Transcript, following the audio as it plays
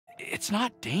It's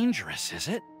not dangerous, is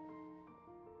it?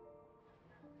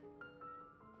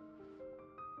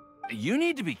 You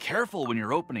need to be careful when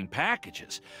you're opening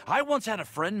packages. I once had a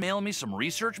friend mail me some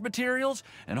research materials,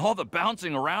 and all the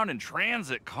bouncing around in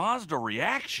transit caused a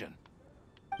reaction.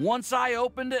 Once I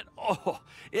opened it,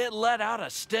 it let out a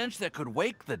stench that could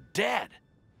wake the dead.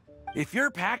 If your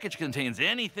package contains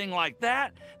anything like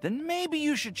that, then maybe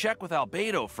you should check with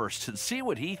Albedo first and see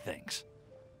what he thinks.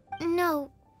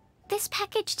 No, this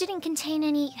package didn't contain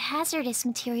any hazardous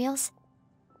materials.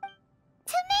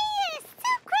 Timaeus!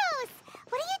 Sucrose!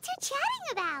 What are you two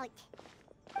chatting about?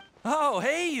 Oh,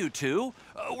 hey, you two.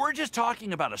 We're just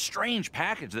talking about a strange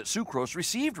package that Sucrose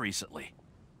received recently.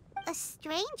 A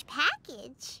strange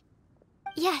package?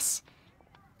 Yes.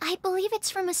 I believe it's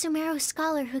from a Sumeru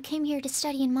scholar who came here to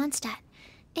study in Mondstadt.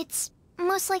 It's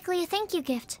most likely a thank you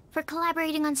gift for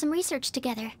collaborating on some research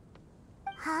together.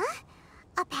 Huh?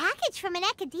 A package from an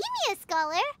academia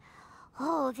scholar?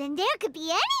 Oh, then there could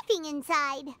be anything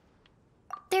inside.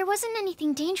 There wasn't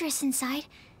anything dangerous inside,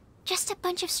 just a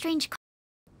bunch of strange cards.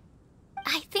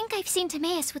 I think I've seen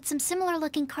Timaeus with some similar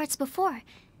looking cards before,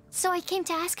 so I came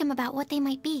to ask him about what they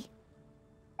might be.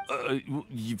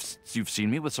 You've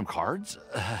seen me with some cards?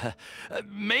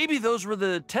 Maybe those were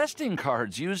the testing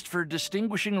cards used for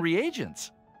distinguishing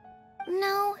reagents.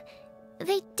 No,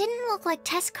 they didn't look like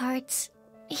test cards.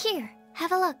 Here,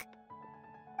 have a look.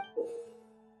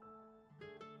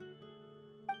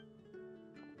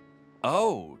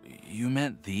 Oh, you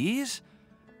meant these?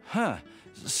 Huh.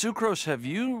 Sucrose, have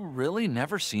you really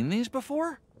never seen these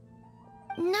before?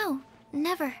 No,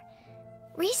 never.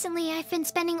 Recently, I've been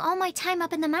spending all my time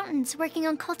up in the mountains working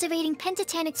on cultivating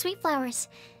pentatonic sweet flowers.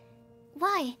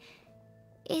 Why?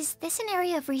 Is this an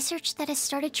area of research that has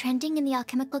started trending in the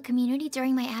alchemical community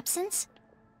during my absence?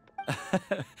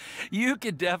 You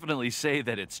could definitely say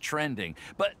that it's trending,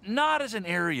 but not as an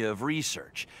area of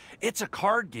research. It's a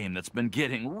card game that's been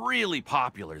getting really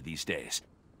popular these days.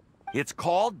 It's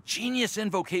called Genius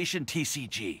Invocation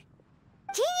TCG.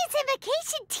 Genius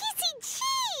Invokation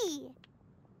TCG!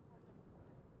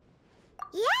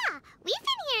 Yeah, we've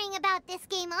been hearing about this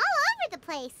game all over the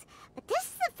place, but this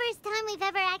is the first time we've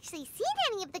ever actually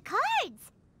seen any of the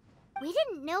cards. We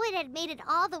didn't know it had made it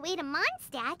all the way to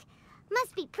Mondstadt.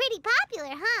 Must be pretty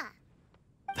popular, huh?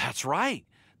 That's right.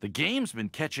 The game's been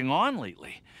catching on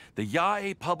lately. The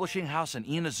Yae publishing house in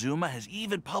Inazuma has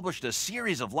even published a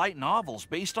series of light novels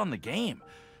based on the game.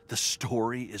 The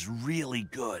story is really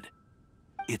good.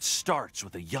 It starts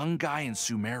with a young guy in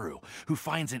Sumeru who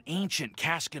finds an ancient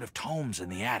casket of tomes in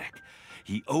the attic.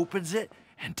 He opens it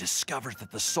and discovers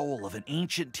that the soul of an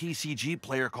ancient TCG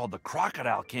player called the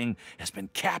Crocodile King has been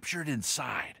captured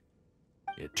inside.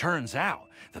 It turns out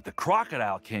that the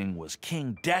Crocodile King was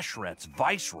King Deshret's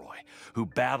viceroy, who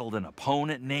battled an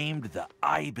opponent named the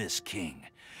Ibis King.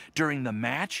 During the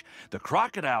match, the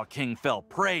Crocodile King fell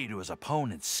prey to his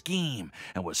opponent's scheme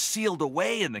and was sealed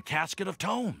away in the casket of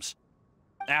tomes.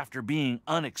 After being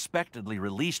unexpectedly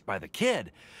released by the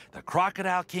kid, the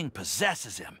Crocodile King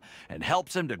possesses him and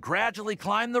helps him to gradually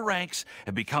climb the ranks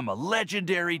and become a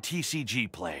legendary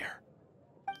TCG player.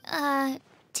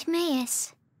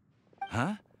 Timaeus.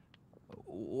 Huh?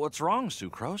 What's wrong,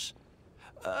 Sucrose?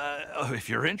 If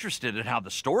you're interested in how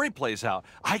the story plays out,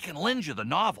 I can lend you the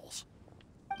novels.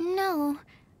 No.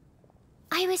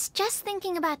 I was just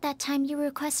thinking about that time you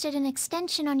requested an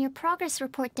extension on your progress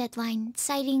report deadline,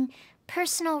 citing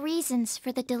personal reasons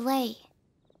for the delay.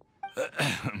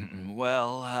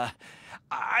 Well,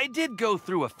 I did go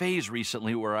through a phase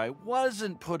recently where I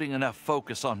wasn't putting enough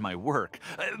focus on my work,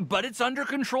 but it's under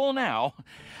control now.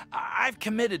 I've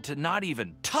committed to not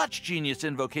even touch Genius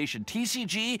Invocation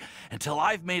TCG until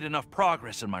I've made enough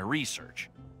progress in my research.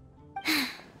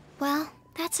 Well,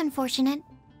 that's unfortunate.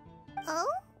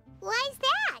 Oh? Why's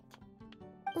that?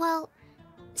 Well,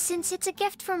 since it's a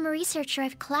gift from a researcher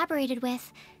I've collaborated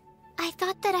with, I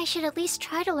thought that I should at least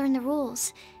try to learn the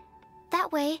rules.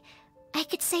 That way, I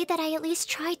could say that I at least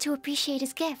tried to appreciate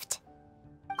his gift.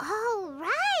 Oh,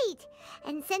 right!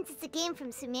 And since it's a game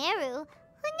from Sumeru,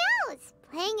 who knows?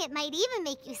 Playing it might even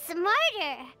make you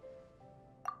smarter.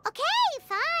 Okay,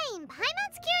 fine.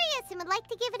 Paimon's curious and would like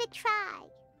to give it a try.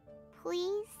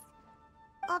 Please?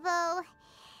 Although,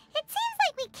 it seems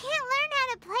like we can't learn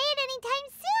how to play it anytime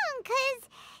soon, 'cause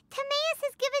Timaeus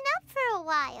has given up for a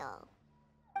while.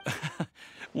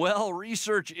 Well,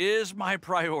 research is my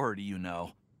priority, you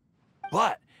know.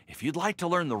 But if you'd like to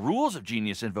learn the rules of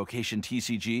Genius Invocation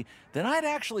TCG, then I'd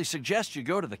actually suggest you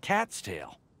go to the Cat's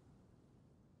Tail.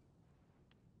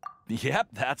 Yep,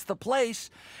 that's the place.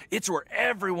 It's where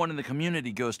everyone in the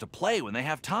community goes to play when they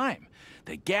have time.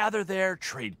 They gather there,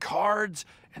 trade cards,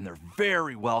 and they're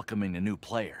very welcoming to new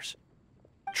players.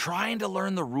 Trying to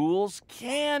learn the rules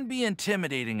can be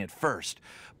intimidating at first,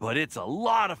 but it's a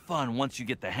lot of fun once you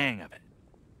get the hang of it.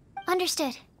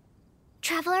 Understood.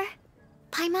 Traveler?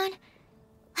 Paimon?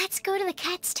 Let's go to the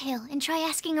Cat's Tail and try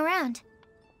asking around.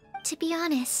 To be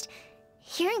honest,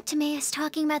 hearing Timaeus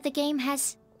talking about the game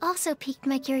has also piqued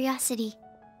my curiosity.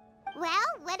 Well,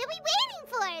 what are we waiting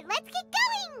for? Let's get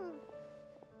going!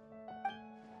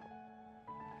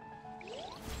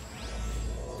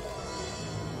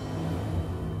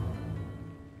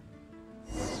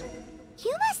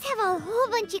 You must have a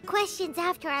whole bunch of questions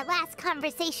after our last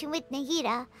conversation with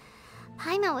Nahida.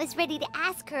 Paimon was ready to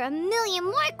ask her a million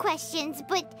more questions,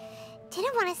 but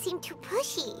didn't want to seem too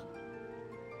pushy.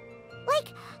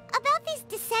 Like, about these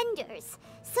Descenders.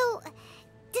 So,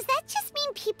 does that just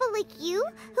mean people like you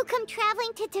who come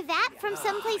traveling to Teyvat from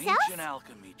someplace else? Ancient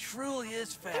alchemy truly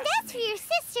is fascinating. And that's for your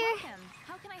sister.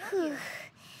 How can I help you?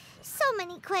 So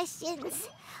many questions.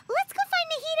 Let's go find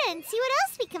Nahida and see what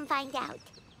else we can find out.